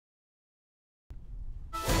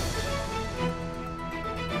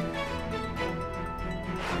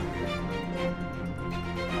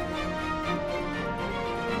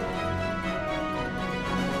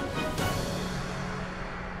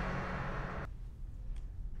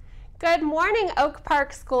Good morning, Oak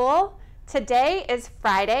Park School. Today is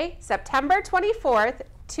Friday, September 24th,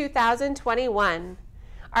 2021.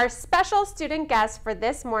 Our special student guests for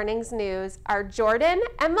this morning's news are Jordan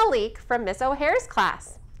and Malik from Miss O'Hare's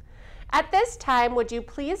class. At this time, would you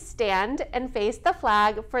please stand and face the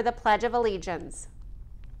flag for the Pledge of Allegiance?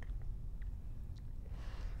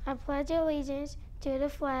 I pledge allegiance to the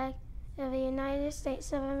flag of the United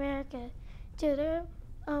States of America, to the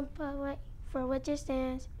republic for which it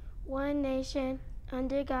stands, one nation,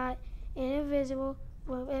 under God, indivisible,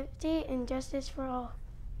 with liberty and justice for all.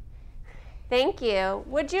 Thank you.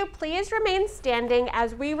 Would you please remain standing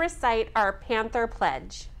as we recite our Panther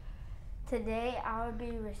Pledge? Today I will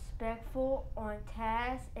be respectful, on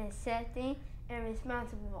task, accepting, and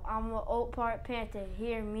responsible. I'm an Oak Park Panther.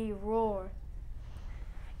 Hear me roar.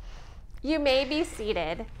 You may be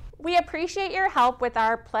seated. We appreciate your help with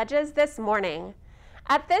our pledges this morning.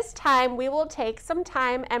 At this time, we will take some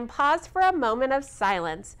time and pause for a moment of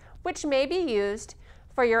silence, which may be used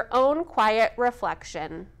for your own quiet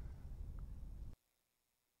reflection.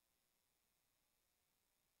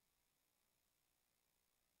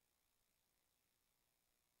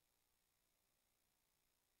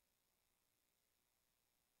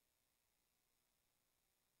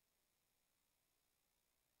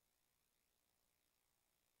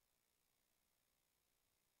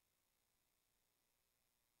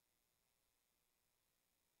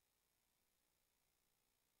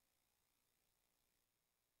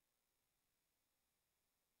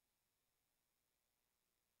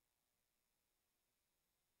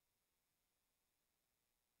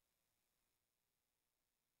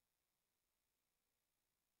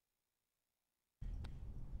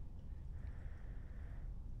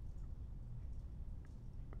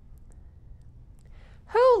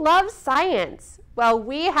 Who loves science? Well,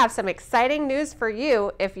 we have some exciting news for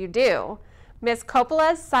you if you do. Miss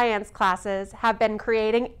Coppola's science classes have been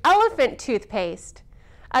creating elephant toothpaste,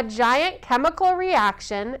 a giant chemical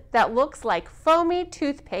reaction that looks like foamy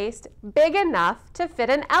toothpaste big enough to fit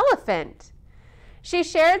an elephant. She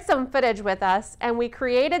shared some footage with us, and we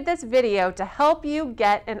created this video to help you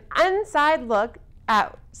get an inside look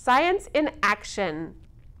at science in action.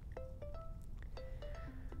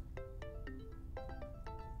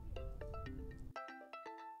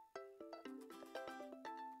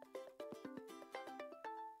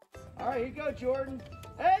 All right, here you go, Jordan.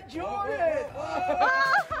 Hey, Jordan!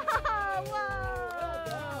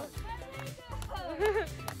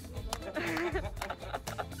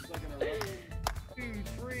 Two,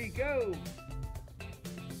 three, go!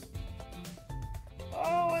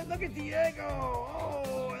 Oh, and look at Diego!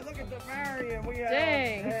 Oh, and look at the Marion. We have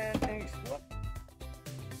an explode.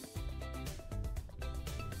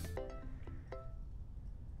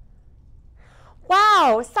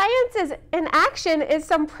 Wow, science in action is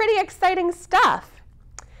some pretty exciting stuff.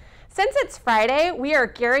 Since it's Friday, we are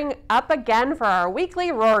gearing up again for our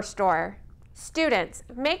weekly Roar Store. Students,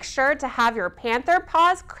 make sure to have your Panther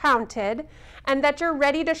paws counted and that you're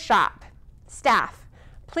ready to shop. Staff,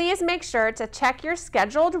 please make sure to check your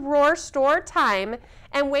scheduled Roar Store time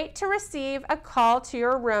and wait to receive a call to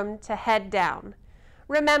your room to head down.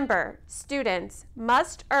 Remember, students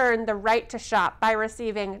must earn the right to shop by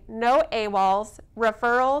receiving no AWOLs,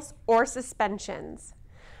 referrals, or suspensions.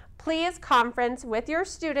 Please conference with your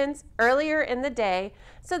students earlier in the day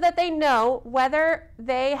so that they know whether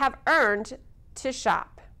they have earned to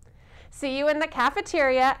shop. See you in the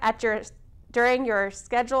cafeteria during your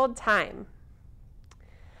scheduled time.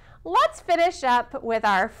 Let's finish up with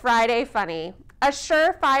our Friday Funny, a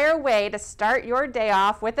surefire way to start your day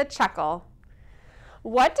off with a chuckle.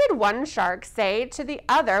 What did one shark say to the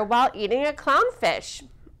other while eating a clownfish?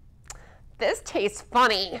 This tastes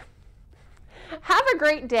funny. Have a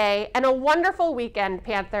great day and a wonderful weekend,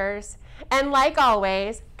 Panthers. And like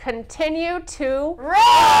always, continue to roar!